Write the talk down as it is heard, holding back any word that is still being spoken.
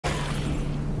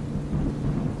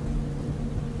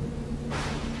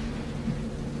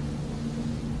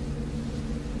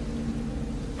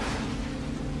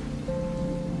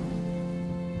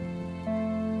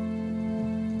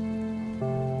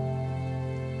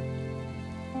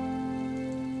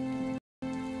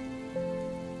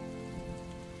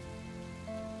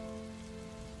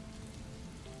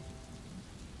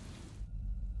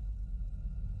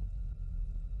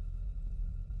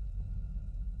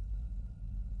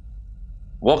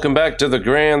Welcome back to the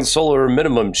Grand Solar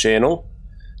Minimum channel.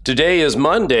 Today is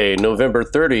Monday, November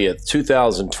 30th,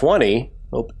 2020.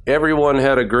 Hope everyone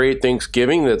had a great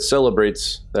Thanksgiving that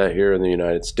celebrates that here in the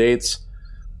United States.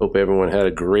 Hope everyone had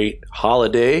a great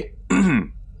holiday.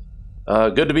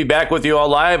 Good to be back with you all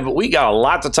live. We got a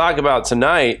lot to talk about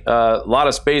tonight. A lot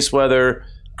of space weather,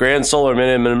 Grand Solar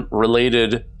Minimum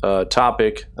related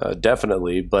topic,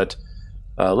 definitely. But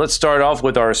let's start off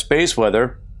with our space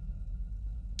weather.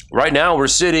 Right now, we're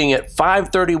sitting at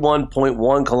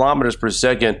 531.1 kilometers per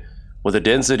second with a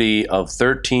density of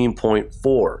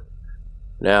 13.4.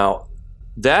 Now,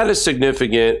 that is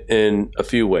significant in a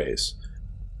few ways.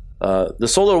 The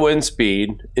solar wind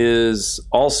speed is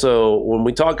also, when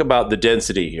we talk about the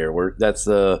density here, that's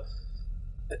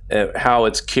how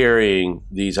it's carrying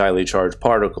these highly charged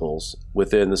particles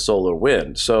within the solar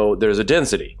wind. So there's a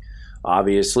density.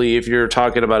 Obviously, if you're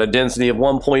talking about a density of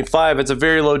 1.5, it's a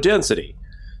very low density.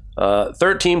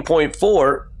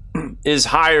 13.4 is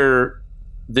higher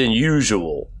than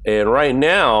usual, and right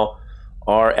now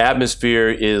our atmosphere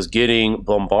is getting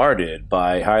bombarded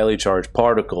by highly charged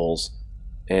particles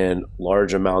and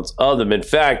large amounts of them. In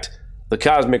fact, the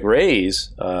cosmic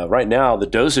rays, right now the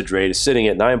dosage rate is sitting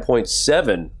at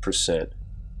 9.7%,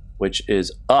 which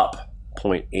is up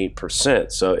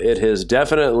 0.8%. So it has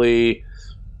definitely,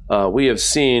 we have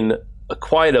seen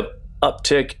quite an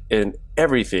uptick in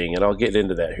everything, and I'll get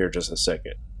into that here in just a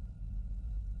second.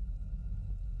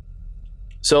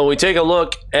 So we take a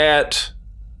look at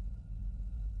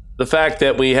the fact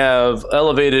that we have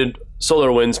elevated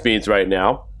solar wind speeds right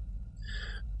now.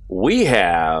 We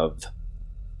have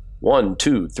 1,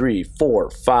 2, 3,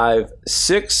 4, 5,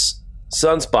 6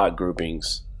 sunspot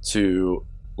groupings to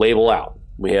label out.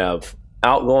 We have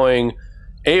outgoing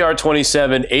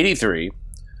AR2783,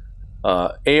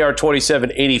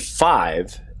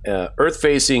 AR2785,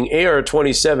 Earth-facing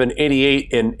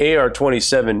AR2788 and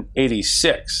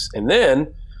AR2786. And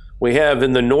then we have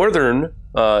in the northern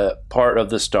part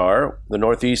of the star, the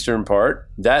northeastern part,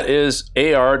 that is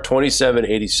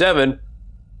AR2787.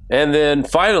 And then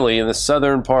finally in the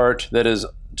southern part that is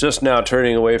just now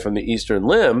turning away from the eastern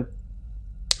limb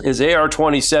is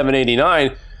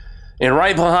AR2789. And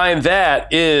right behind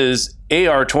that is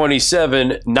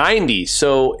AR2790.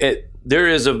 So there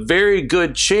is a very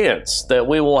good chance that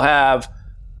we will have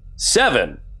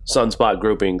 7 sunspot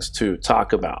groupings to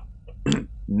talk about.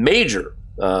 Major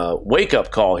wake-up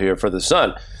call here for the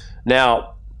sun.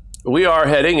 Now, we are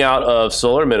heading out of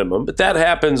solar minimum, but that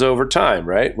happens over time,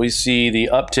 right? We see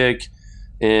the uptick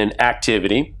in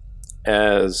activity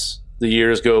as the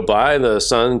years go by. The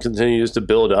sun continues to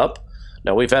build up.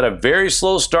 Now, we've had a very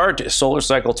slow start to solar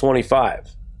cycle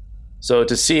 25. So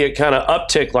to see it kind of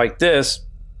uptick like this,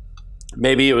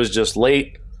 maybe it was just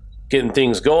late getting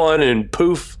things going and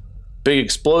poof, big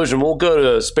explosion. We'll go to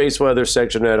the space weather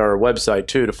section at our website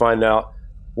too to find out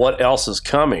what else is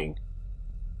coming,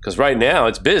 because right now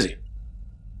it's busy.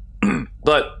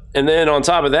 And then on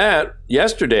top of that,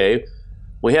 yesterday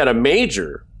we had a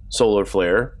major solar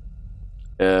flare.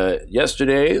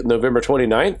 Yesterday, November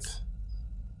 29th,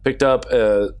 picked up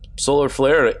a solar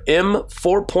flare at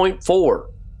M4.4.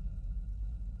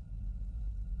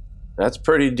 That's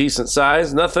pretty decent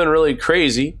size. Nothing really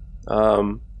crazy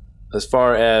as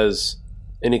far as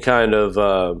any kind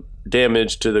of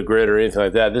damage to the grid or anything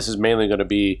like that. This is mainly going to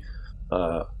be,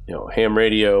 ham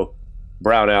radio,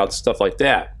 brownouts, stuff like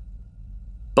that.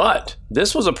 But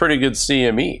this was a pretty good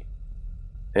CME,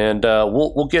 and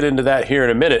we'll get into that here in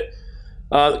a minute.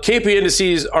 KP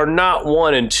indices are not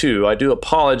 1 and 2. I do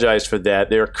apologize for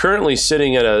that. They're currently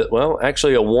sitting at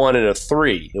actually a 1 and a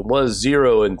 3. It was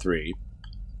 0 and 3.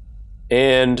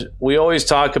 And we always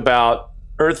talk about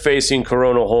Earth-facing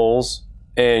coronal holes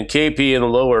and KP in the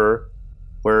lower,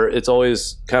 where it's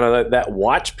always kind of that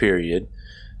watch period.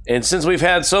 And since we've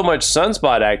had so much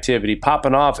sunspot activity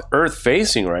popping off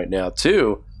Earth-facing right now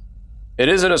too, it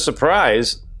isn't a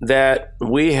surprise that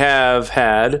we have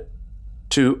had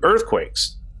 2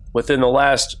 earthquakes within the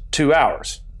last 2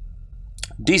 hours.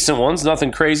 Decent ones,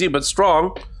 nothing crazy, but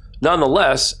strong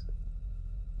nonetheless.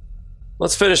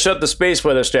 Let's finish up the space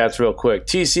weather stats real quick.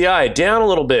 TCI down a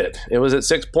little bit. It was at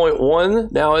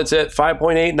 6.1. Now it's at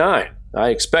 5.89. I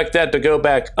expect that to go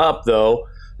back up, though,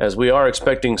 as we are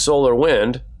expecting solar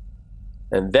wind.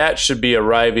 And that should be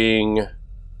arriving,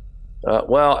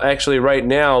 actually right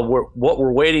now, what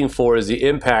we're waiting for is the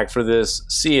impact for this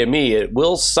CME. It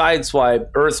will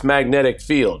sideswipe Earth's magnetic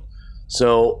field.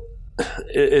 So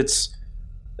it's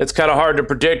kind of hard to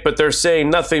predict, but they're saying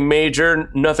nothing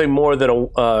major, nothing more than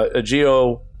a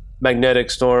geomagnetic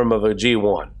storm of a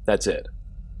G1. That's it.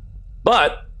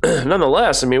 But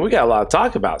nonetheless, I mean, we got a lot to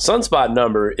talk about. Sunspot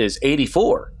number is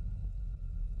 84.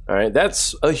 All right,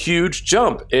 that's a huge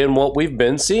jump in what we've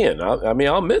been seeing. I mean,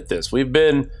 I'll admit this. We've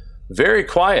been very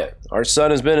quiet. Our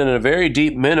sun has been in a very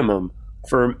deep minimum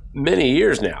for many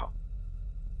years now.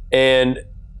 And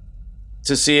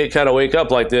to see it kind of wake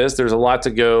up like this, there's a lot to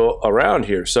go around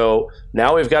here. So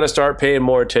now we've got to start paying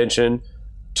more attention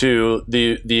to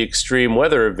the extreme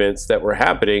weather events that were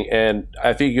happening. And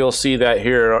I think you'll see that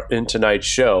here in tonight's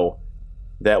show,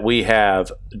 that we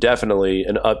have definitely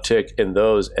an uptick in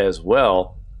those as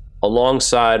well,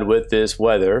 alongside with this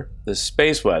weather, this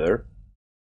space weather.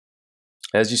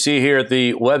 As you see here at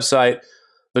the website,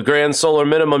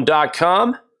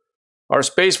 thegrandsolarminimum.com, our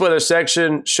space weather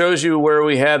section shows you where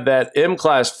we had that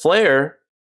M-class flare,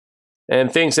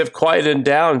 and things have quieted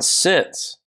down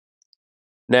since.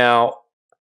 Now,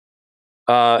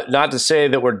 not to say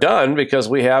that we're done, because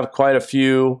we have quite a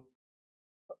few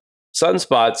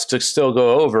sunspots to still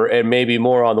go over, and maybe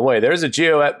more on the way. There's a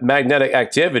geomagnetic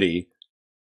activity,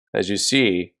 as you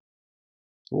see.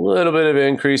 A little bit of an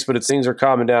increase, but things are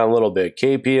calming down a little bit.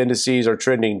 KP indices are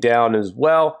trending down as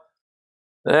well.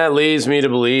 And that leads me to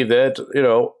believe that, you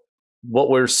know, what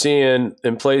we're seeing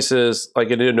in places like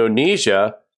in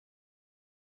Indonesia,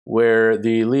 where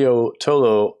the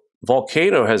Tolo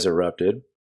volcano has erupted.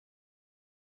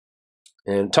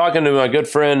 And talking to my good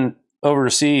friend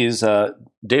overseas,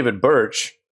 David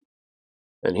Birch,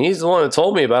 and he's the one that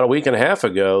told me about a week and a half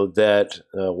ago that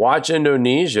watch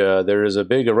Indonesia, there is a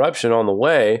big eruption on the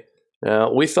way.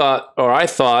 We thought, or I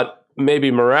thought, maybe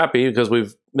Merapi, because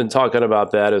we've been talking about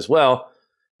that as well.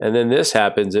 And then this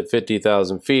happens at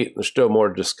 50,000 feet. There's still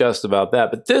more discussed about that.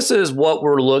 But this is what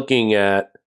we're looking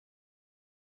at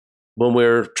when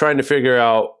we're trying to figure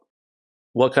out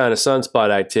what kind of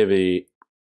sunspot activity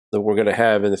that we're going to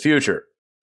have in the future.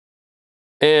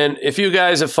 And if you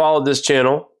guys have followed this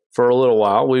channel for a little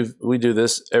while, we do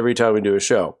this every time we do a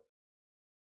show.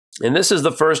 And this is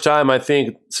the first time, I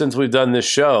think, since we've done this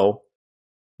show,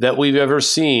 that we've ever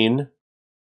seen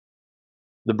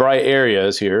the bright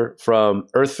areas here from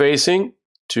Earth facing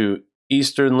to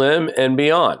eastern limb and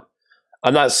beyond.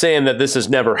 I'm not saying that this has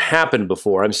never happened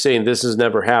before. I'm saying this has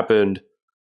never happened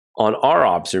on our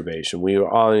observation. We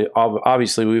are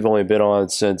obviously, we've only been on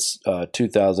since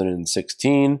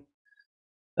 2016.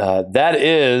 That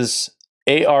is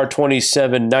AR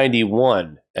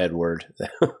 2791, Edward.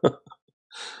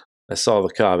 I saw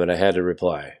the comment. I had to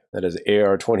reply. That is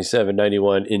AR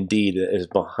 2791. Indeed, it is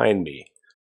behind me.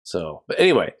 So, but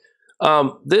anyway,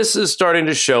 this is starting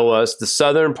to show us the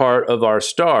southern part of our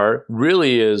star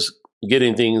really is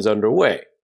getting things underway.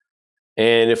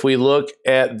 And if we look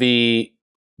at the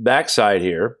backside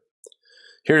here,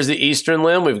 here's the eastern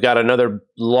limb. We've got another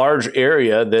large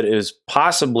area that is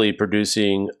possibly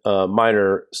producing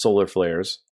minor solar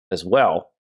flares as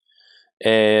well.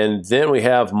 And then we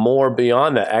have more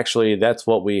beyond that. Actually, that's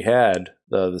what we had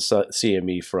the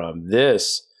CME from.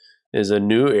 This is a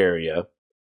new area.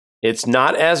 It's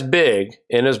not as big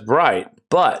and as bright,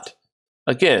 but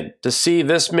again, to see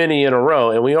this many in a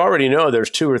row, and we already know there's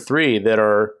 2 or 3 that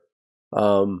are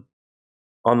on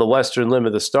the western limb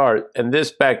of the star, and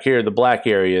this back here, the black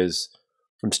area, is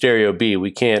from stereo B. We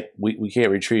can't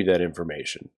retrieve that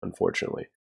information, unfortunately.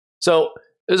 So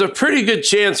there's a pretty good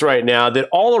chance right now that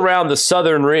all around the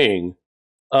southern ring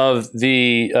of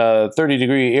the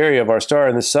 30-degree area of our star,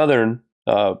 in the southern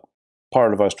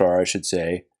part of our star, I should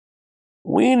say,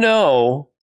 we know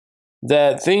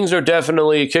that things are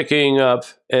definitely kicking up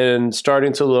and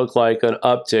starting to look like an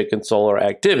uptick in solar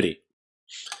activity.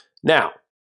 Now,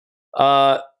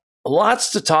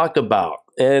 lots to talk about,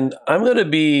 and I'm going to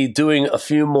be doing a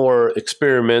few more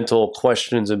experimental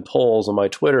questions and polls on my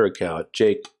Twitter account,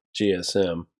 Jake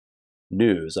GSM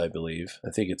News, I believe.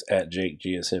 I think it's at Jake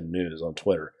GSM News on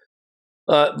Twitter.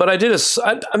 But I did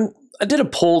a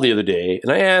poll the other day,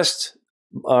 and I asked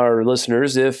our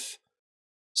listeners if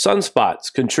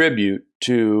sunspots contribute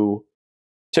to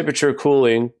temperature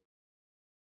cooling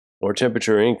or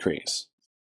temperature increase.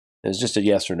 It's just a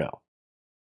yes or no.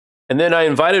 And then I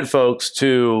invited folks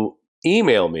to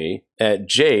email me at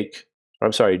Jake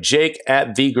at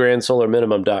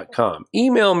thegrandsolarminimum.com.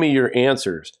 Email me your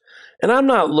answers. And I'm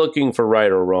not looking for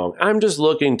right or wrong. I'm just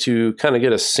looking to kind of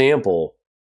get a sample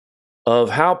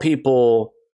of how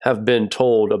people have been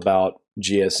told about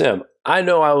GSM. I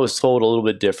know I was told a little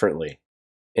bit differently.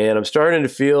 And I'm starting to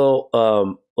feel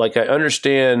like I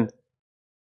understand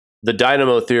the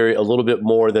dynamo theory a little bit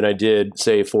more than I did,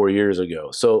 say, 4 years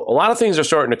ago. So a lot of things are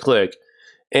starting to click.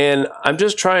 And I'm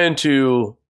just trying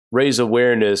to raise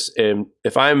awareness. And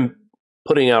if I'm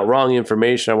putting out wrong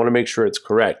information, I want to make sure it's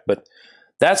correct. But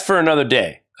that's for another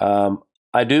day.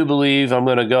 I do believe I'm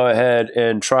going to go ahead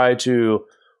and try to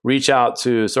reach out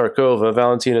to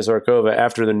Valentina Zarkova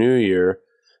after the new year,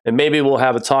 and maybe we'll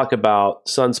have a talk about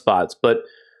sunspots. But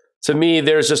to me,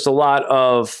 there's just a lot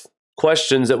of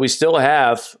questions that we still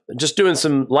have. Just doing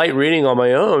some light reading on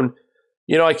my own,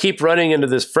 I keep running into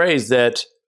this phrase that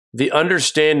the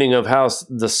understanding of how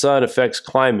the sun affects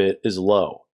climate is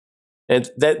low. And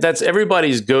that's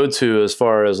everybody's go-to as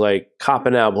far as like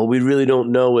copping out. Well, we really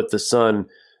don't know what the sun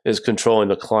is controlling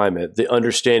the climate. The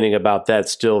understanding about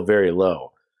that's still very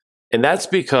low. And that's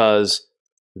because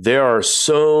there are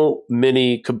so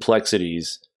many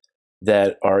complexities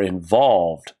that are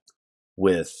involved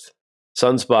with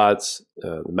sunspots,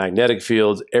 the magnetic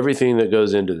fields, everything that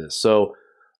goes into this. So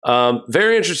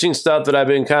very interesting stuff that I've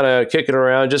been kind of kicking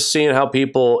around, just seeing how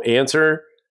people answer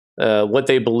what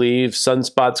they believe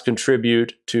sunspots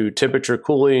contribute to temperature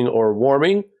cooling or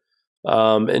warming.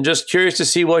 And just curious to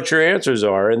see what your answers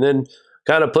are, and then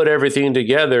kind of put everything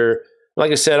together.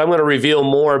 Like I said, I'm going to reveal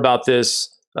more about this.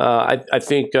 I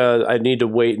think I need to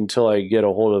wait until I get a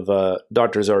hold of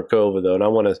Dr. Zarkova, though, and I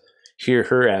want to hear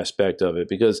her aspect of it,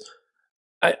 because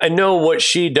I know what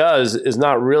she does is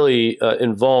not really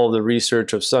involve the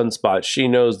research of sunspots. She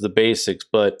knows the basics,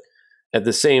 but at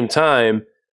the same time,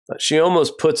 she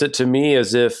almost puts it to me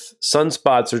as if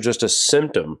sunspots are just a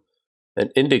symptom, an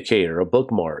indicator, a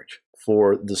bookmark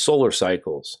for the solar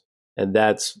cycles, and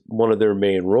that's one of their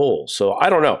main roles. So I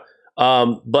don't know,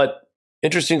 but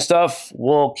interesting stuff.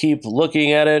 We'll keep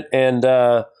looking at it, and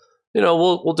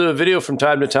we'll do a video from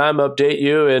time to time, update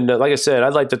you. And like I said,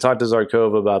 I'd like to talk to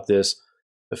Zarkova about this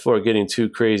before getting too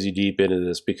crazy deep into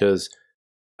this, because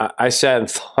I sat and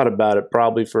thought about it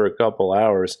probably for a couple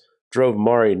hours. Drove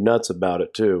Mari nuts about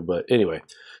it too. But anyway,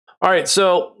 all right.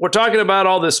 So we're talking about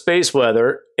all this space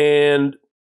weather, and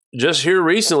just here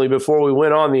recently, before we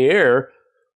went on the air,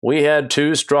 we had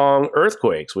 2 strong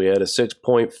earthquakes. We had a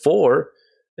 6.4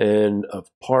 in a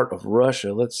part of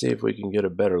Russia. Let's see if we can get a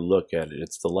better look at it.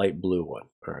 It's the light blue one.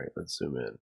 All right, let's zoom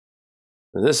in.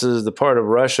 And this is the part of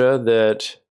Russia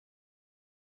that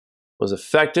was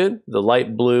affected, the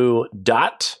light blue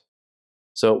dot.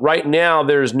 So right now,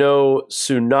 there's no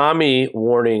tsunami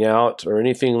warning out or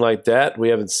anything like that. We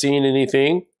haven't seen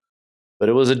anything, but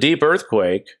it was a deep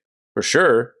earthquake for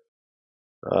sure.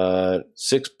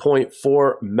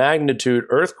 6.4 magnitude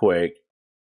earthquake.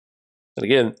 And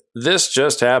again, this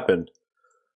just happened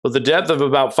with a depth of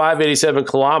about 587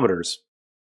 kilometers.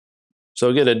 So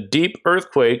again, a deep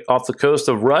earthquake off the coast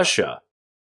of Russia.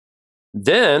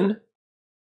 Then,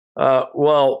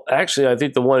 actually, I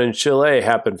think the one in Chile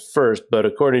happened first, but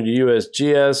according to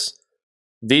USGS,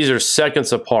 these are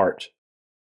seconds apart.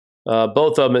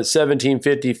 Both of them at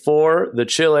 1754. The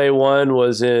Chile one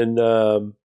was in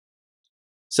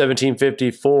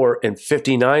 1754 and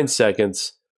 59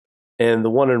 seconds, and the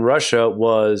one in Russia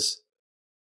was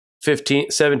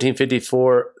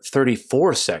 1754,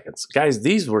 34 seconds. Guys,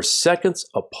 these were seconds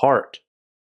apart.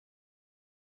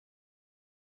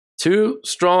 2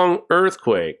 strong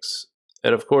earthquakes.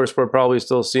 And of course, we're probably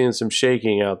still seeing some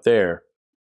shaking out there.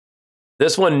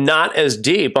 This one not as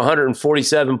deep,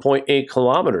 147.8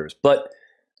 kilometers. But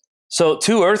so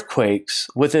 2 earthquakes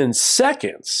within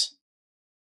seconds.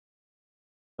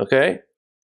 Okay?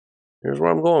 Here's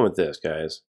where I'm going with this,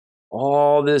 guys.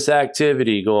 All this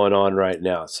activity going on right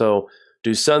now. So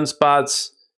do sunspots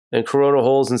and coronal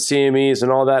holes and CMEs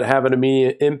and all that have an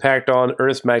immediate impact on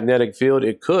Earth's magnetic field?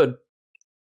 It could.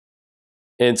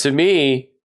 And to me,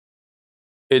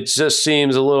 it just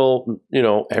seems a little,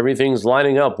 everything's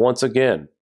lining up once again.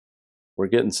 We're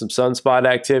getting some sunspot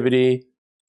activity,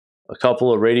 a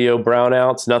couple of radio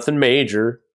brownouts, nothing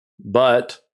major,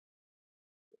 but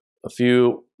a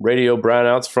few radio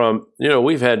brownouts from,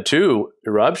 we've had 2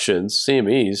 eruptions,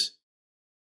 CMEs,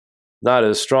 not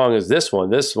as strong as this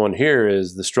one. This one here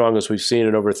is the strongest we've seen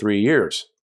in over 3 years.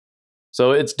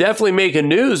 So it's definitely making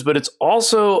news, but it's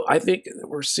also, I think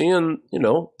we're seeing,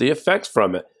 the effects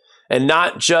from it. And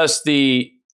not just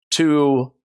the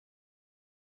 2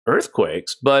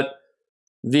 earthquakes, but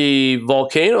the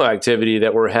volcano activity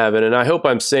that we're having. And I hope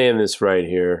I'm saying this right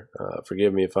here.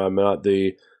 Forgive me if I'm not.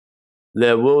 The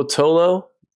Libotolo,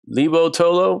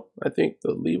 I think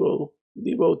the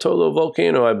Libotolo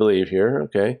volcano, I believe here.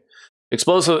 Okay.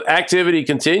 Explosive activity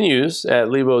continues at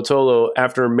Libotolo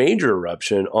after a major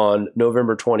eruption on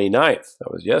November 29th.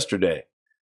 That was yesterday.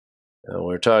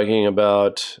 We're talking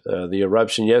about the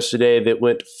eruption yesterday that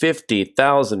went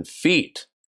 50,000 feet.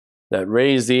 That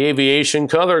raised the aviation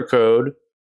color code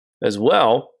as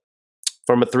well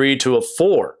from a 3 to a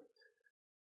 4.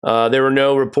 There were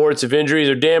no reports of injuries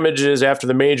or damages after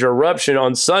the major eruption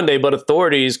on Sunday, but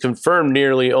authorities confirmed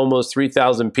nearly almost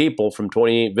 3,000 people from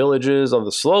 28 villages on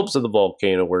the slopes of the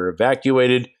volcano were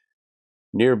evacuated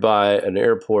nearby an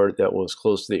airport that was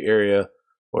close to the area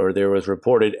where there was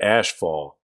reported ash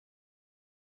fall.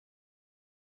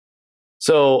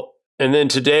 So, and then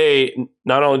today,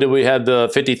 not only did we have the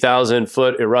 50,000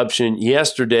 foot eruption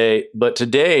yesterday, but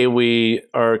today we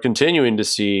are continuing to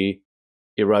see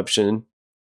eruption.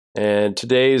 And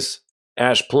today's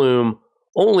ash plume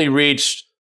only reached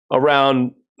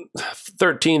around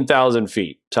 13,000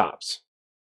 feet tops.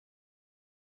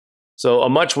 So a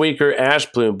much weaker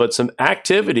ash plume, but some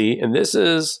activity. And this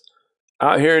is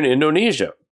out here in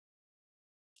Indonesia.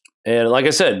 And like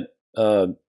I said,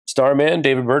 Starman,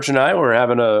 David Birch, and I were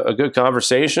having a good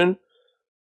conversation.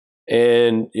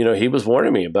 And, you know, he was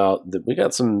warning me about that we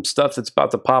got some stuff that's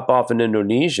about to pop off in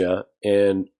Indonesia.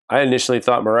 And I initially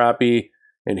thought Merapi,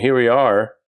 and here we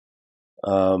are,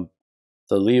 the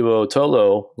Lewo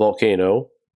Tolo volcano,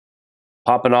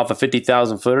 popping off a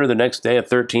 50,000 footer. The next day, a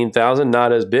 13,000,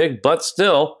 not as big, but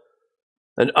still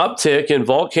an uptick in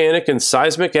volcanic and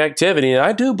seismic activity. And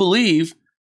I do believe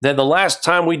that the last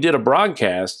time we did a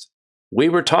broadcast, we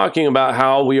were talking about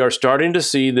how we are starting to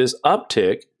see this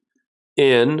uptick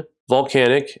in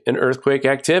volcanic and earthquake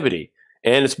activity.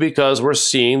 And it's because we're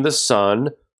seeing the sun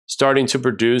starting to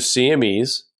produce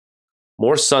CMEs,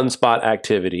 more sunspot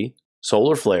activity,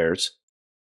 solar flares.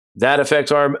 That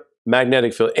affects our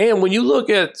magnetic field. And when you look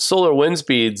at solar wind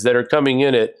speeds that are coming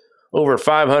in at over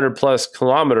 500 plus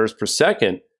kilometers per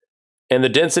second, and the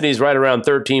density is right around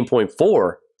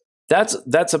 13.4, that's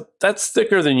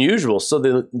thicker than usual.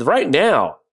 So right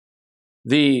now,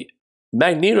 the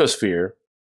magnetosphere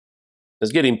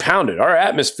is getting pounded. Our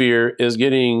atmosphere is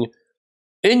getting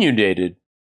inundated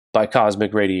by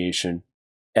cosmic radiation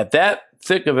at that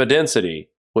thick of a density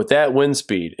with that wind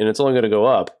speed, and it's only going to go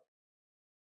up.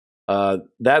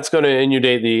 That's going to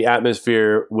inundate the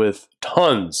atmosphere with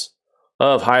tons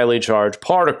of highly charged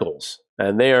particles,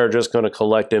 and they are just going to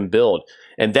collect and build.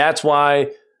 And that's why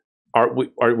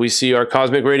we see our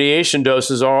cosmic radiation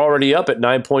doses are already up at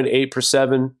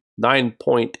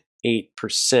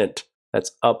 9.8%.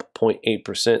 That's up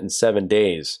 0.8% in 7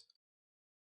 days.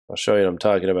 I'll show you what I'm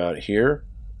talking about here.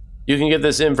 You can get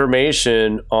this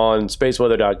information on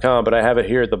spaceweather.com, but I have it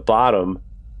here at the bottom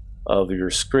of your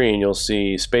screen. You'll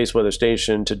see Space Weather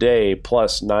Station today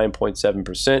plus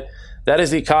 9.7%. That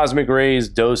is the cosmic rays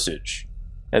dosage.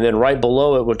 And then right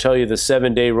below it will tell you the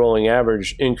 7-day rolling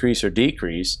average increase or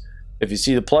decrease. If you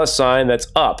see the plus sign, that's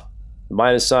up. The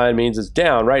minus sign means it's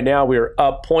down. Right now we are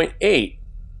up 0.8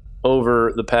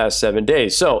 over the past 7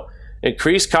 days. So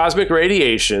increased cosmic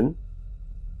radiation,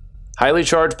 highly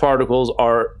charged particles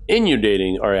are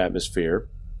inundating our atmosphere.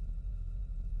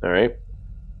 All right.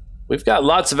 We've got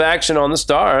lots of action on the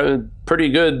star. Pretty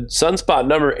good sunspot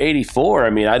number 84. I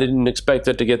mean, I didn't expect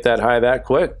it to get that high that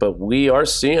quick, but we are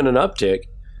seeing an uptick.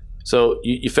 So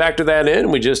you factor that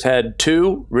in. We just had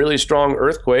 2 really strong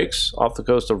earthquakes off the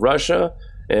coast of Russia,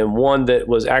 and one that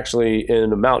was actually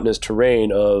in the mountainous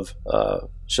terrain of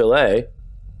Chile.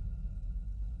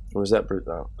 Or was that?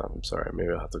 Oh, I'm sorry.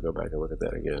 Maybe I'll have to go back and look at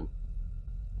that again.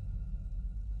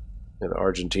 In the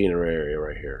Argentina area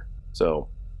right here. So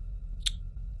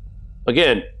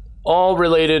again, all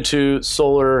related to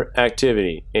solar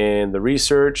activity, and the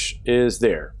research is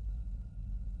there.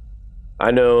 I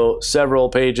know several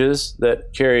pages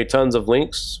that carry tons of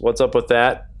links. What's up with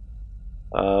that?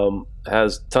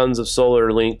 Has tons of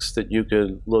solar links that you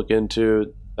could look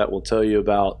into that will tell you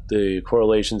about the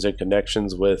correlations and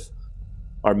connections with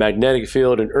our magnetic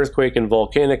field and earthquake and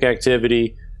volcanic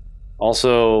activity.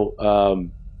 Also,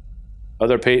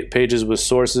 other pages with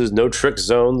sources, no trick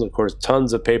zones, of course,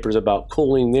 tons of papers about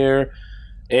cooling there.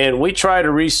 And we try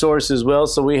to resource as well,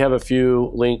 so we have a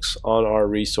few links on our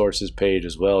resources page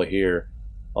as well here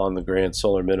on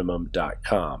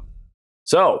thegrandsolarminimum.com.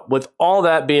 So with all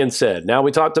that being said, now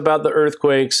we talked about the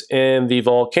earthquakes and the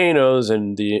volcanoes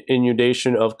and the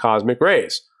inundation of cosmic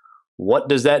rays. What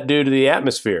does that do to the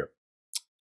atmosphere?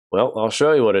 Well, I'll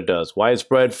show you what it does.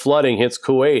 Widespread flooding hits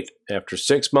Kuwait after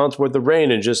 6 months worth of rain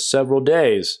in just several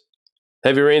days.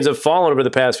 Heavy rains have fallen over the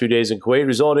past few days in Kuwait,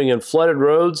 resulting in flooded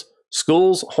roads,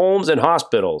 schools, homes, and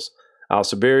hospitals.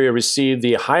 Al-Sabiria received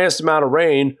the highest amount of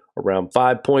rain, around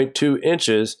 5.2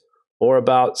 inches, or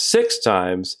about 6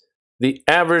 times the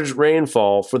average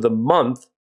rainfall for the month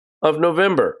of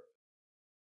November.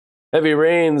 Heavy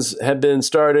rains have been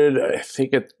started, I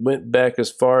think it went back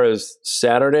as far as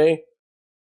Saturday.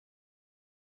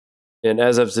 And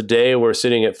as of today, we're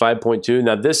sitting at 5.2.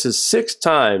 Now, this is 6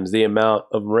 times the amount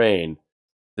of rain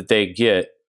that they get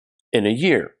in a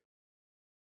year.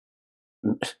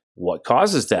 What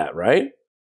causes that, right?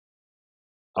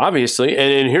 Obviously,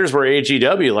 and here's where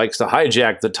HEW likes to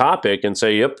hijack the topic and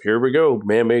say, yep, here we go,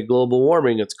 man-made global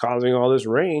warming, it's causing all this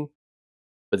rain.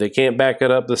 But they can't back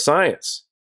it up with science.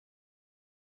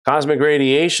 Cosmic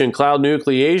radiation, cloud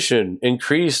nucleation,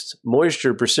 increased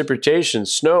moisture, precipitation,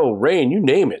 snow, rain, you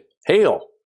name it, hail.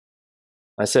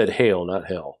 I said hail, not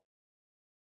hell.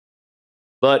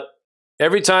 But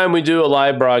every time we do a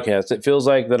live broadcast, it feels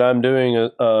like that I'm doing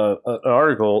an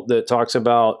article that talks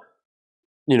about,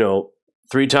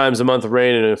 3 times a month of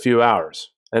rain in a few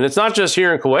hours. And it's not just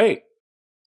here in Kuwait.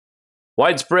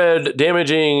 Widespread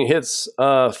damaging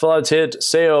floods hit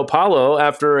Sao Paulo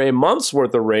after a month's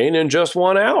worth of rain in just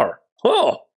 1 hour.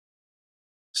 Oh.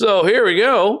 So here we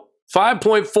go.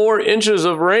 5.4 inches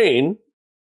of rain,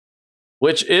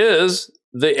 which is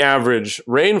the average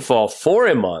rainfall for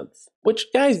a month. Which,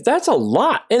 guys, that's a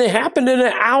lot. And it happened in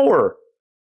an hour.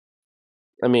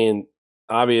 I mean,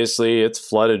 obviously, it's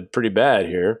flooded pretty bad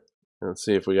here. Let's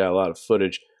see if we got a lot of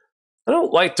footage. I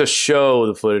don't like to show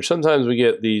the footage. Sometimes we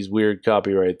get these weird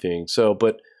copyright things.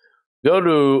 But go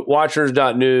to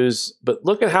watchers.news. But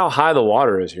look at how high the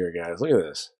water is here, guys. Look at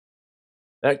this.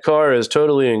 That car is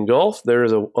totally engulfed.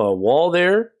 There's a wall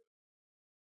there.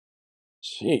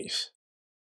 Jeez.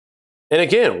 And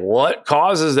again, what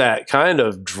causes that kind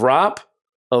of drop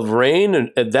of rain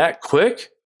and that quick?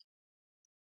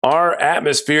 Our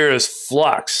atmosphere is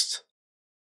fluxed.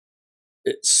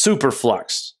 It's super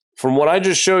fluxed. From what I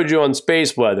just showed you on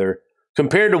space weather,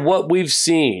 compared to what we've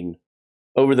seen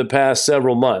over the past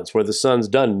several months where the sun's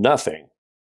done nothing,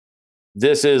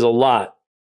 this is a lot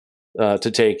to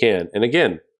take in. And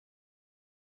again,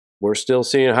 we're still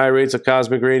seeing high rates of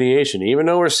cosmic radiation. Even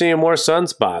though we're seeing more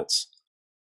sunspots,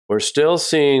 we're still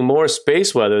seeing more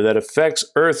space weather that affects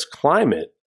Earth's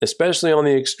climate, especially on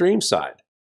the extreme side.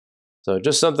 So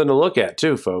just something to look at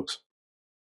too, folks.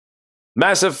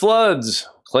 Massive floods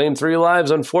claimed 3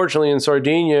 lives, unfortunately, in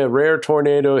Sardinia. Rare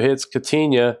tornado hits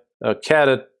Catania.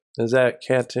 Is that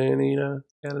Catania?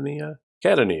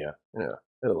 Catania. Yeah,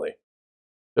 Italy.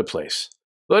 Good place.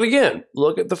 But again,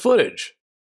 look at the footage.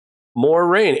 More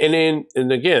rain.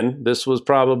 And again, this was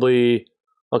probably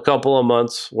a couple of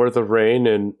months worth of rain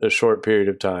in a short period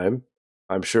of time.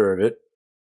 I'm sure of it.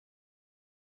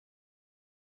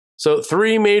 So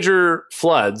 3 major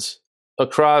floods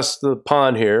across the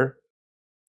pond here.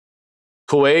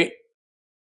 Kuwait,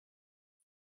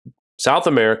 South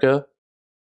America,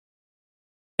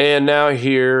 and now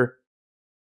here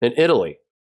in Italy.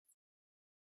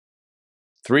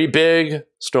 3 big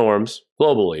storms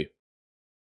globally.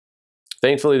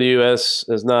 Thankfully, the U.S.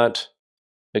 is not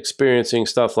experiencing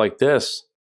stuff like this.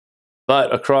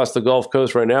 But across the Gulf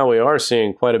Coast right now, we are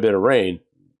seeing quite a bit of rain.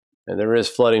 And there is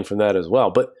flooding from that as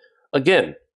well. But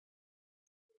again,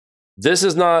 this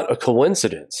is not a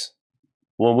coincidence.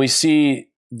 When we see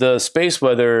the space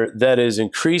weather that is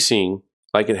increasing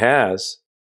like it has,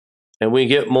 and we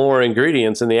get more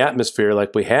ingredients in the atmosphere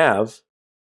like we have,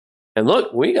 and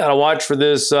look, we got to watch for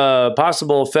this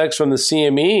possible effects from the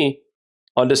CME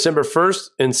on December 1st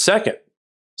and 2nd.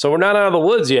 So we're not out of the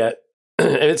woods yet. And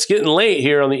it's getting late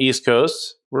here on the East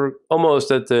Coast. We're almost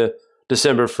at the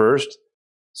December 1st.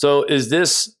 So is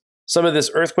this some of this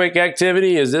earthquake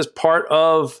activity? Is this part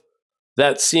of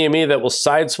that CME that will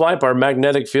sideswipe our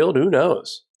magnetic field? Who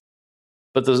knows?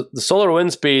 But the solar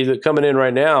wind speed that coming in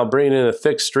right now, bringing in a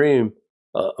thick stream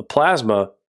of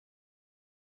plasma,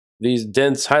 these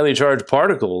dense, highly charged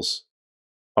particles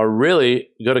are really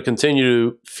going to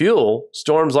continue to fuel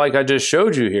storms like I just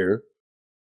showed you here.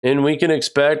 And we can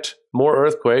expect more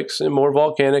earthquakes and more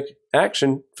volcanic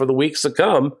action for the weeks to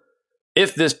come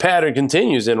if this pattern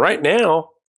continues. And right now,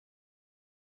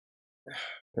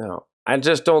 I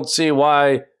just don't see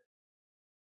why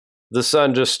the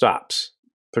sun just stops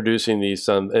producing these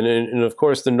sun. And of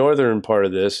course, the northern part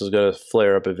of this is going to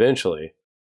flare up eventually.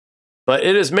 But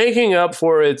it is making up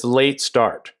for its late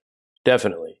start,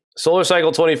 definitely. Solar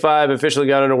cycle 25 officially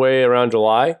got underway around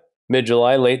July,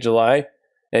 mid-July, late July.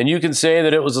 And you can say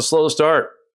that it was a slow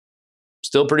start.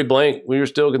 Still pretty blank. We were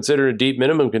still considered deep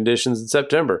minimum conditions in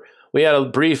September. We had a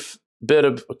brief bit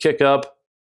of a kick up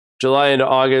July into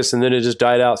August, and then it just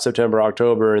died out September,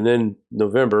 October, and then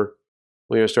November.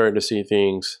 We are starting to see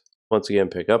things once again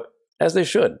pick up, as they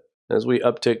should, as we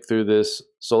uptick through this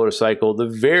solar cycle, the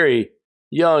very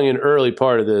young and early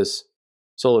part of this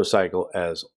solar cycle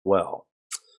as well.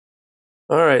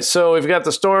 All right, so we've got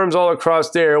the storms all across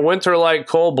there. Winter-like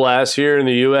cold blasts here in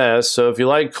the U.S. So if you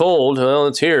like cold, well,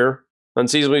 it's here.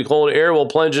 Unseasonably cold air will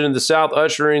plunge into the south,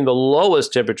 ushering the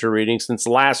lowest temperature reading since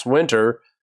last winter.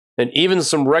 and even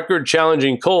some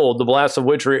record-challenging cold, the blast of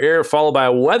wintry air followed by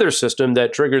a weather system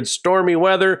that triggered stormy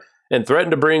weather and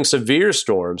threatened to bring severe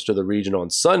storms to the region on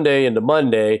Sunday into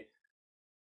Monday.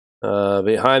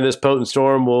 Behind this potent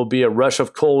storm will be a rush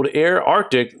of cold air,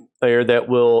 Arctic air, that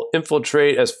will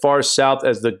infiltrate as far south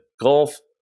as the Gulf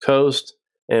Coast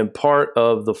and part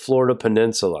of the Florida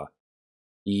Peninsula.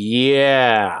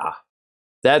 Yeah,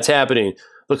 that's happening.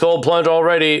 The cold plunge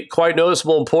already quite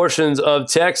noticeable in portions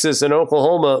of Texas and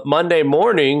Oklahoma. Monday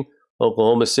morning,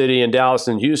 Oklahoma City and Dallas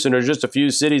and Houston are just a few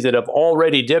cities that have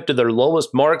already dipped to their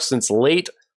lowest mark since late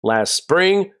last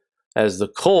spring as the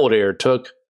cold air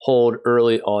took hold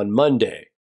early on Monday.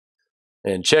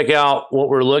 And check out what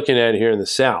we're looking at here in the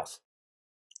South.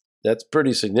 That's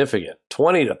pretty significant.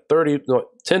 10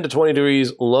 to 20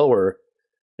 degrees lower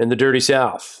in the dirty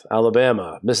South,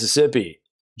 Alabama, Mississippi,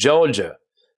 Georgia.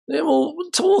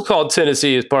 We'll call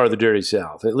Tennessee as part of the dirty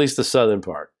South, at least the southern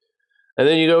part. And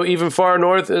then you go even far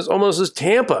north, as almost as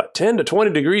Tampa, 10 to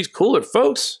 20 degrees cooler,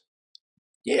 folks.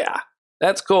 Yeah,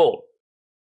 that's cold.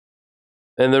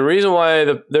 And the reason why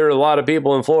there are a lot of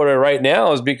people in Florida right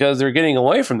now is because they're getting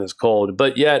away from this cold,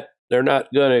 but yet they're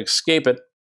not going to escape it.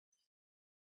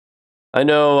 I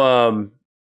know,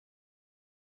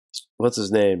 what's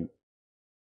his name?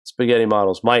 Spaghetti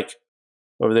Models, Mike,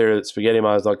 over there at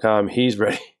spaghettymodels.com. He's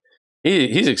ready.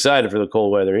 He's excited for the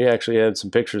cold weather. He actually had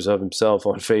some pictures of himself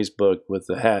on Facebook with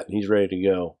the hat, and he's ready to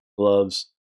go. Gloves,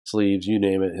 sleeves, you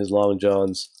name it, his long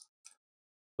johns.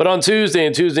 But on Tuesday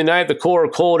and Tuesday night, the core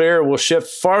cold air will shift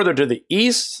farther to the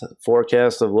east.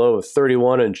 Forecast of low of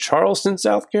 31 in Charleston,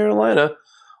 South Carolina,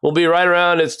 will be right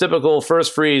around its typical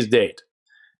first freeze date.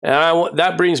 And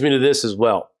that brings me to this as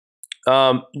well.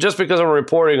 Just because I'm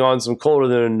reporting on some colder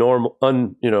than normal,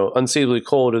 unseasonably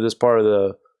cold in this part of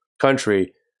the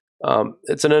country,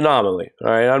 it's an anomaly.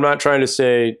 All right, I'm not trying to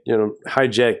say,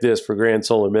 hijack this for grand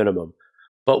solar minimum.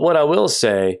 But what I will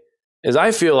say is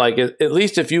I feel like, at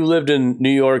least if you lived in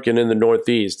New York and in the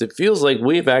Northeast, it feels like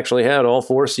we've actually had all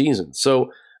 4 seasons.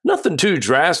 So nothing too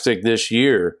drastic this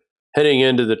year heading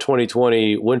into the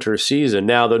 2020 winter season.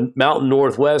 Now, the Mountain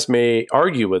Northwest may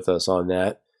argue with us on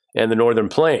that, and the Northern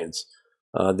Plains.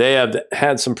 They have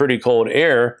had some pretty cold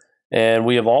air, and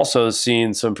we have also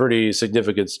seen some pretty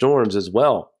significant storms as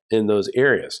well in those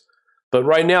areas. But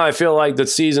right now, I feel like the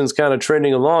season's kind of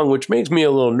trending along, which makes me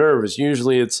a little nervous.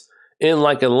 Usually it's in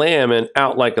like a lamb and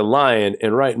out like a lion,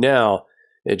 and right now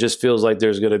it just feels like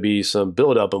there's going to be some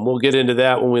buildup, and we'll get into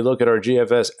that when we look at our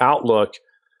GFS outlook.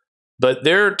 But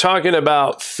they're talking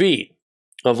about feet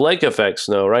of lake effect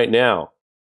snow right now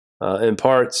in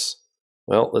parts.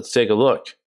 Well, let's take a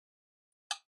look.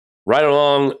 Right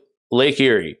along Lake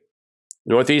Erie,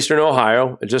 northeastern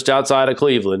Ohio, just outside of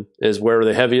Cleveland, is where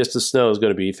the heaviest of snow is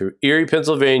going to be, through Erie,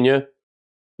 Pennsylvania,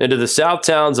 into the south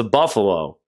towns of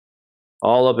Buffalo,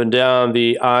 all up and down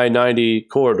the I-90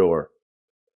 corridor.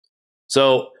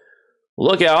 So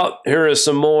look out. Here is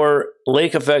some more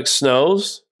lake effect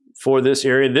snows for this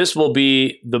area. This will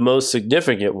be the most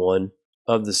significant one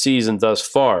of the season thus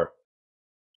far.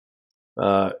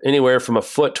 Anywhere from a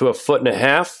foot to a foot and a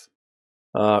half.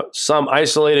 Some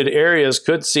isolated areas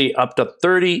could see up to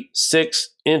 36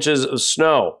 inches of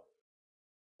snow.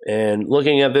 And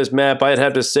looking at this map, I'd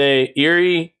have to say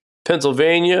Erie,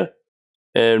 Pennsylvania,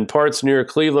 and parts near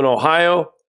Cleveland,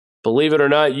 Ohio, believe it or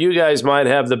not, you guys might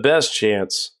have the best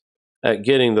chance at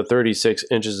getting the 36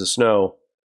 inches of snow.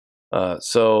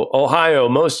 So Ohio,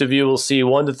 most of you will see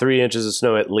 1 to 3 inches of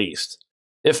snow at least,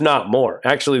 if not more.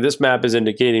 Actually, this map is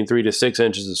indicating 3 to 6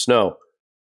 inches of snow.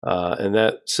 And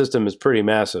that system is pretty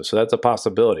massive, so that's a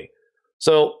possibility.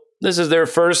 So this is their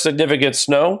first significant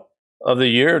snow of the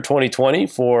year 2020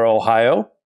 for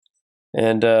Ohio.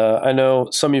 And I know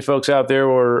some of you folks out there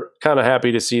were kind of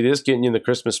happy to see this, getting you in the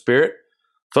Christmas spirit.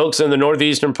 Folks in the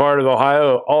northeastern part of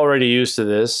Ohio are already used to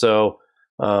this, so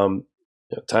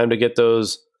time to get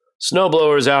those snow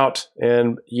blowers out.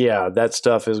 And yeah, that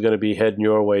stuff is going to be heading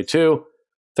your way too.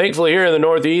 Thankfully, here in the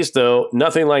Northeast, though,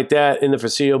 nothing like that in the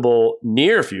foreseeable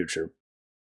near future.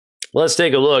 Let's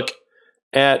take a look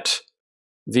at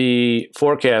the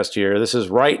forecast here. This is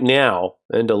right now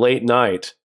into late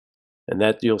night, and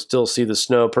that you'll still see the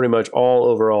snow pretty much all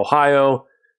over Ohio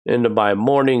into by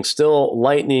morning, still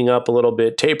lightening up a little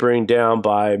bit, tapering down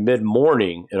by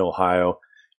mid-morning in Ohio.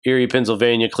 Erie,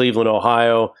 Pennsylvania, Cleveland,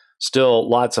 Ohio, still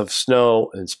lots of snow,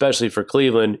 and especially for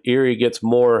Cleveland. Erie gets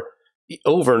more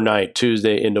overnight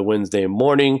Tuesday into Wednesday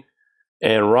morning,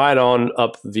 and right on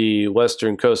up the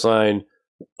western coastline,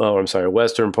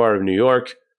 western part of New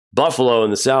York. Buffalo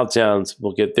and the south towns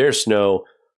will get their snow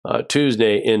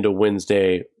Tuesday into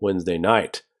Wednesday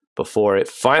night before it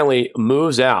finally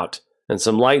moves out and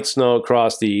some light snow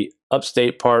across the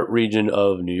upstate part region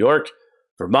of New York.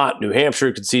 Vermont, New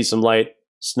Hampshire could see some light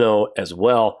snow as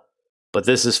well, but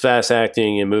this is fast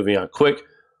acting and moving on quick.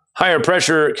 Higher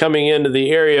pressure coming into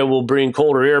the area will bring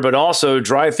colder air, but also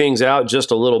dry things out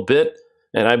just a little bit,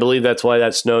 and I believe that's why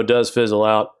that snow does fizzle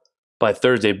out by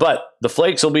Thursday. But the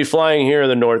flakes will be flying here in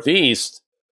the Northeast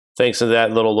thanks to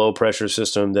that little low pressure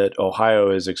system that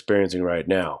Ohio is experiencing right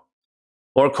now.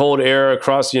 More cold air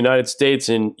across the United States,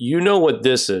 and you know what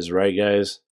this is, right,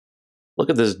 guys? Look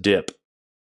at this dip.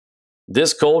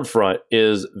 This cold front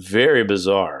is very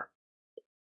bizarre.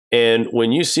 And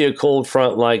when you see a cold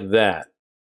front like that,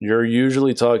 you're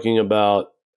usually talking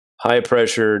about high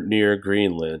pressure near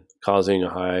Greenland, causing a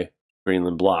high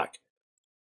Greenland block.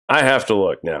 I have to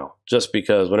look now, just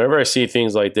because whenever I see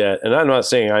things like that, and I'm not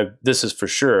saying this is for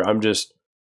sure, I'm just,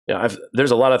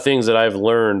 there's a lot of things that I've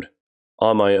learned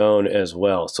on my own as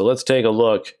well. So let's take a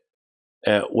look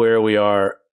at where we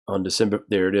are on December.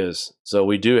 There it is. So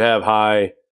we do have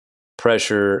high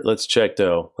pressure. Let's check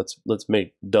though. Let's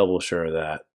make double sure of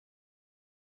that.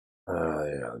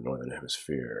 Yeah, the Northern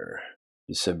Hemisphere,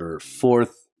 December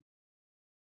 4th.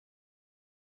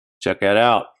 Check that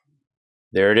out.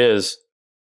 There it is.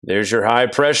 There's your high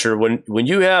pressure. When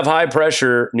you have high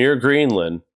pressure near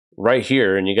Greenland, right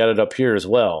here, and you got it up here as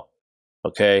well,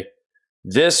 okay,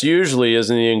 this usually is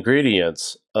in the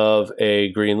ingredients of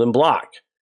a Greenland block.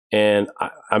 And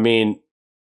I mean,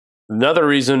 another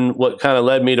reason what kind of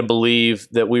led me to believe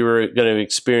that we were going to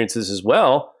experience this as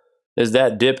well is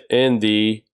that dip in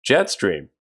the jet stream.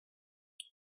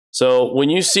 So when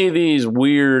you see these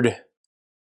weird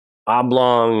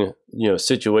oblong,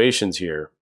 situations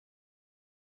here,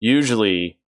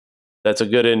 usually that's a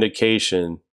good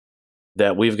indication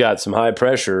that we've got some high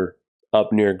pressure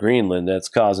up near Greenland that's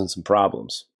causing some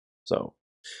problems. So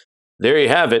there you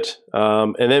have it.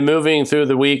 And then moving through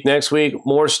the week, next week,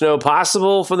 more snow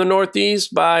possible for the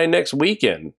Northeast by next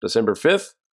weekend, December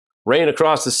 5th. Rain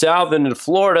across the south into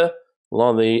Florida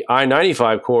along the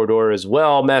I-95 corridor as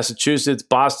well. Massachusetts,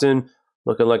 Boston,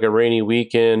 looking like a rainy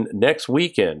weekend next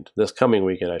weekend, this coming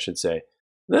weekend, I should say.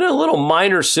 Then a little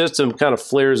minor system kind of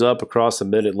flares up across the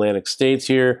mid-Atlantic states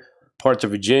here, parts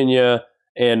of Virginia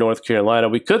and North Carolina.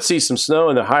 We could see some snow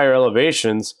in the higher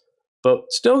elevations, but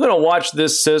still going to watch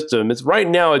this system. Right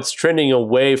now it's trending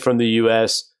away from the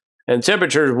U.S., and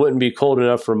temperatures wouldn't be cold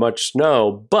enough for much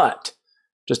snow, but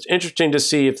just interesting to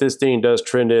see if this thing does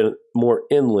trend in more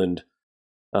inland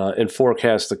in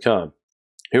forecasts to come.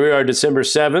 Here we are, December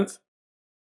 7th.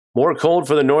 More cold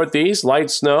for the Northeast,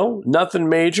 light snow, nothing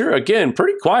major. Again,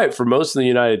 pretty quiet for most of the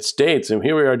United States. And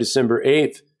here we are, December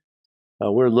 8th.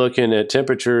 We're looking at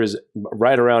temperatures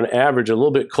right around average, a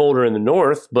little bit colder in the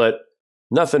north, but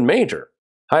nothing major.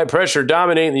 High pressure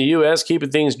dominating the U.S.,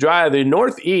 keeping things dry. The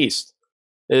Northeast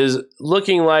is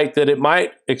looking like that it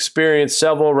might experience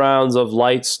several rounds of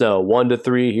light snow, 1 to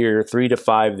 3 here, 3 to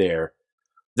 5 there.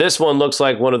 This one looks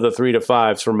like one of the 3 to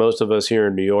 5s for most of us here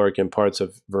in New York and parts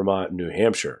of Vermont and New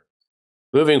Hampshire.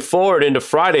 Moving forward into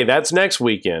Friday, that's next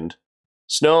weekend.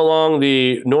 Snow along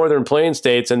the northern plain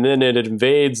states, and then it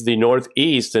invades the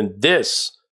Northeast. And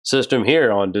this system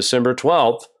here on December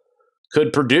 12th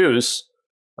could produce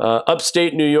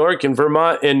upstate New York and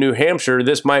Vermont and New Hampshire.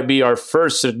 This might be our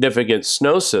first significant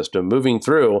snow system moving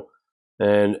through.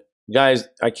 And guys,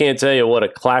 I can't tell you what a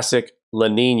classic La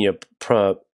Nina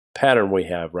pattern we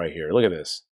have right here. Look at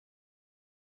this.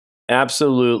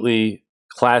 Absolutely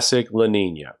classic La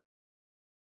Nina.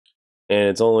 And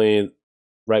it's only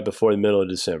right before the middle of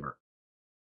December.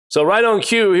 So right on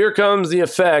cue, here comes the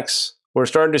effects. We're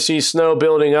starting to see snow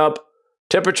building up.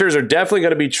 Temperatures are definitely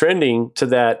going to be trending to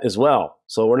that as well.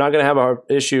 So we're not going to have an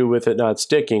issue with it not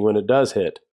sticking when it does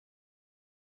hit.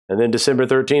 And then December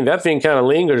 13th, that thing kind of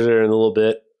lingers there in a little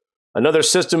bit. Another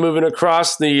system moving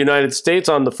across the United States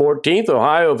on the 14th.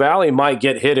 Ohio Valley might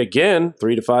get hit again,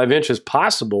 3 to 5 inches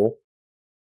possible,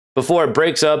 before it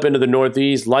breaks up into the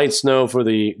Northeast. Light snow for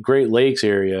the Great Lakes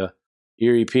area,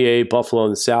 Erie, PA, Buffalo,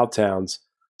 and the South Towns.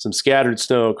 Some scattered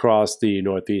snow across the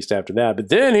Northeast after that. But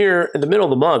then here in the middle of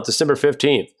the month, December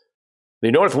 15th,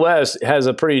 the Northwest has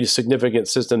a pretty significant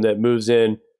system that moves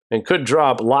in and could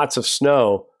drop lots of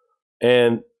snow.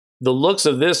 And the looks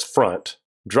of this front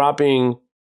dropping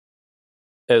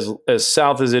as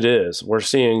south as it is, we're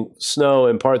seeing snow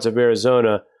in parts of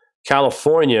Arizona,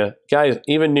 California, guys,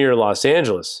 even near Los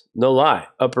Angeles. No lie,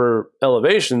 upper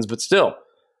elevations, but still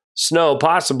snow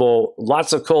possible,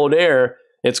 lots of cold air.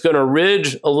 It's going to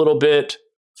ridge a little bit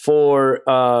for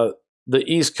the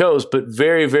East Coast, but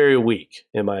very, very weak,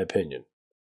 in my opinion,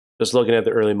 just looking at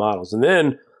the early models. And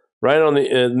then right on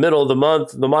the middle of the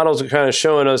month, the models are kind of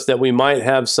showing us that we might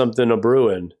have something a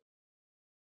brewing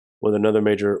with another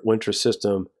major winter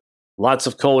system. Lots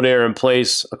of cold air in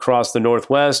place across the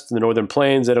Northwest, the Northern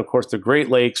Plains, and of course the Great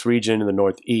Lakes region in the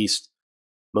Northeast.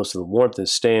 Most of the warmth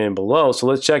is staying below. So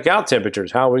let's check out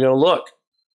temperatures. How are we going to look?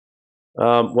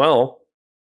 Well,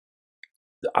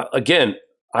 again,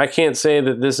 I can't say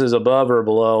that this is above or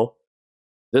below.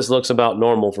 This looks about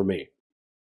normal for me.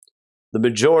 The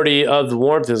majority of the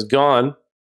warmth is gone.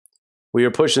 We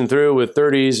are pushing through with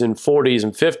 30s and 40s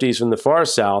and 50s from the far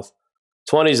south,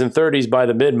 20s and 30s by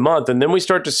the mid-month. And then we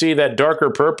start to see that darker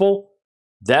purple.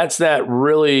 That's that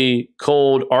really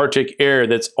cold Arctic air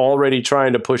that's already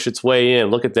trying to push its way in.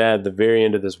 Look at that at the very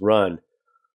end of this run.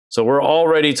 So we're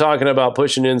already talking about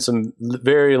pushing in some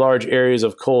very large areas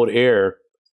of cold air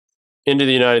into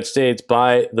the United States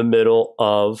by the middle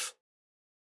of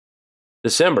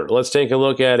December. Let's take a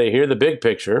look at it here, the big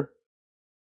picture.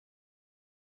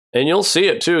 And you'll see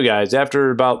it too, guys. After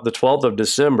about the 12th of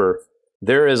December,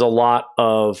 there is a lot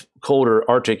of colder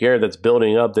Arctic air that's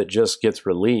building up that just gets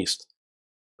released.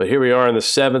 But here we are on the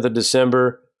 7th of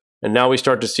December, and now we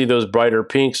start to see those brighter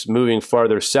pinks moving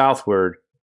farther southward.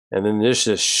 And then this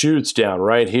just shoots down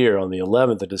right here on the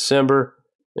 11th of December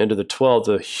into the 12th,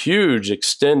 a huge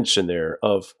extension there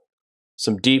of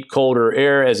some deep colder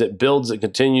air. As it builds, it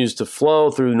continues to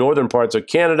flow through northern parts of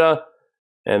Canada.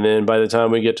 And then by the time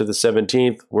we get to the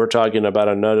 17th, we're talking about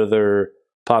another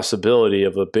possibility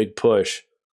of a big push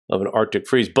of an Arctic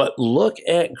freeze. But look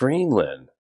at Greenland,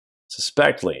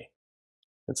 suspectly.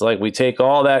 It's like we take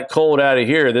all that cold out of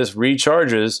here. This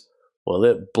recharges. Will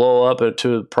it blow up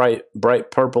into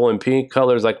bright purple and pink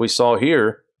colors like we saw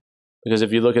here? Because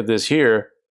if you look at this here,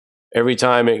 every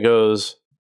time it goes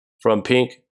from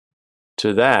pink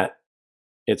to that,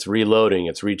 it's reloading,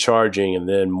 it's recharging, and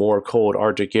then more cold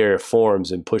Arctic air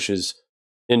forms and pushes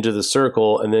into the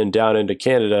circle and then down into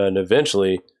Canada and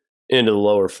eventually into the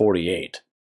lower 48.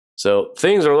 So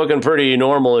things are looking pretty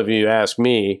normal if you ask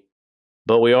me,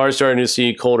 but we are starting to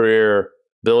see colder air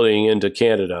building into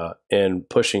Canada and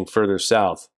pushing further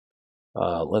south.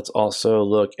 Let's also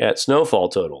look at snowfall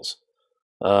totals.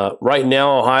 Right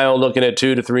now, Ohio looking at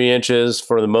 2 to 3 inches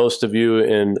for the most of you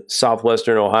in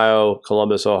southwestern Ohio,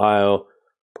 Columbus, Ohio,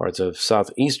 parts of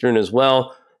southeastern as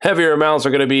well. Heavier amounts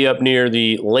are going to be up near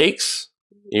the lakes,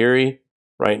 Erie.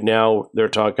 Right now, they're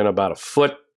talking about a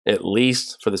foot at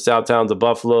least for the south towns of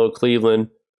Buffalo, Cleveland,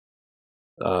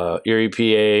 Erie,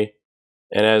 PA.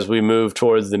 And as we move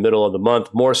towards the middle of the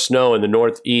month, more snow in the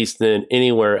northeast than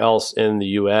anywhere else in the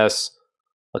U.S.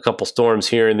 A couple storms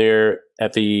here and there.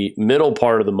 At the middle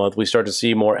part of the month, we start to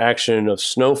see more action of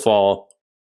snowfall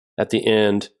at the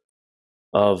end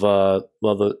of,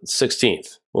 the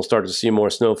 16th. We'll start to see more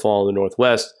snowfall in the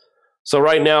northwest. So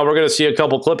right now, we're going to see a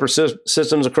couple clipper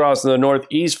systems across the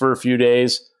northeast for a few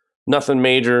days. Nothing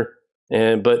major.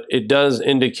 But it does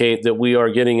indicate that we are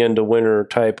getting into winter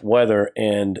type weather.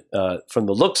 And from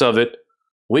the looks of it,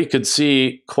 we could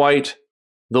see quite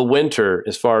the winter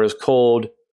as far as cold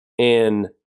and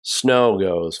snow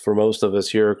goes for most of us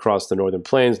here across the northern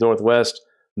plains, northwest,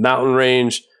 mountain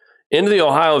range, into the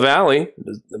Ohio Valley,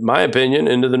 in my opinion,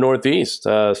 into the northeast,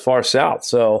 far south.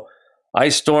 So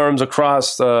ice storms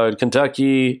across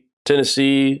Kentucky,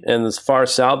 Tennessee, and the far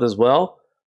south as well.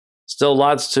 Still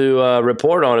lots to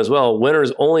report on as well. Winter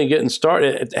is only getting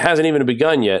started. It hasn't even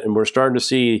begun yet, and we're starting to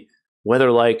see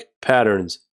weather-like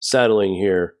patterns settling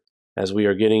here as we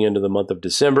are getting into the month of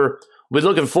December. We're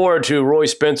looking forward to Roy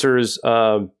Spencer's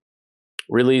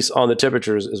release on the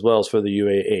temperatures as well as for the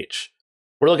UAH.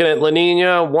 We're looking at La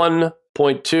Nina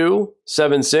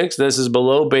 1.276. This is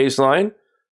below baseline.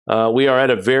 We are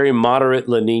at a very moderate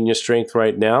La Nina strength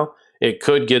right now. It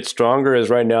could get stronger as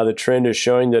right now the trend is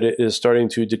showing that it is starting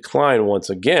to decline once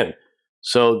again.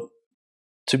 So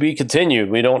to be continued.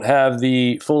 We don't have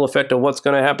the full effect of what's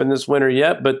going to happen this winter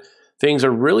yet, but things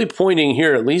are really pointing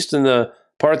here, at least in the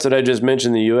parts that I just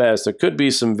mentioned in the U.S. There could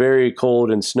be some very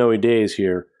cold and snowy days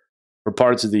here for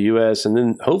parts of the U.S. And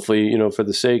then hopefully, you know, for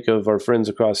the sake of our friends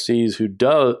across seas who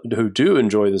do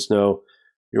enjoy the snow,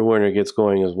 your winter gets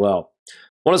going as well.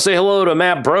 Want to say hello to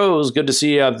Matt Bros. Good to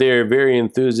see you out there. Very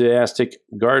enthusiastic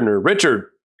gardener. Richard,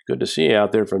 good to see you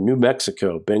out there from New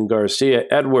Mexico. Ben Garcia,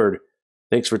 Edward,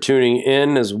 thanks for tuning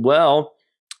in as well.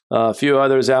 A few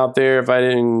others out there. If I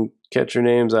didn't catch your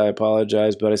names, I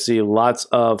apologize. But I see lots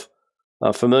of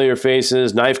familiar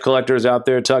faces. Knife collectors out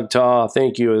there. Tug Taw,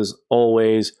 thank you as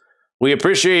always. We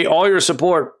appreciate all your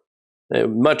support.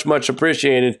 Much, much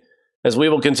appreciated, as we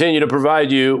will continue to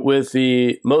provide you with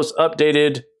the most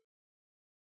updated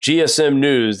GSM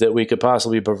news that we could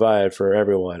possibly provide for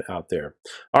everyone out there.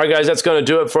 All right, guys, that's going to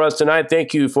do it for us tonight.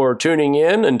 Thank you for tuning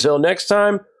in. Until next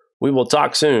time, we will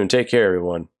talk soon. Take care,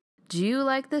 everyone. Do you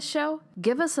like this show?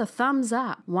 Give us a thumbs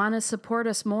up. Want to support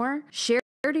us more? Share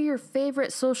to your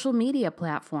favorite social media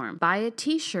platform. Buy a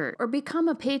t-shirt or become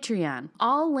a Patreon.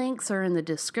 All links are in the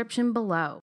description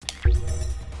below.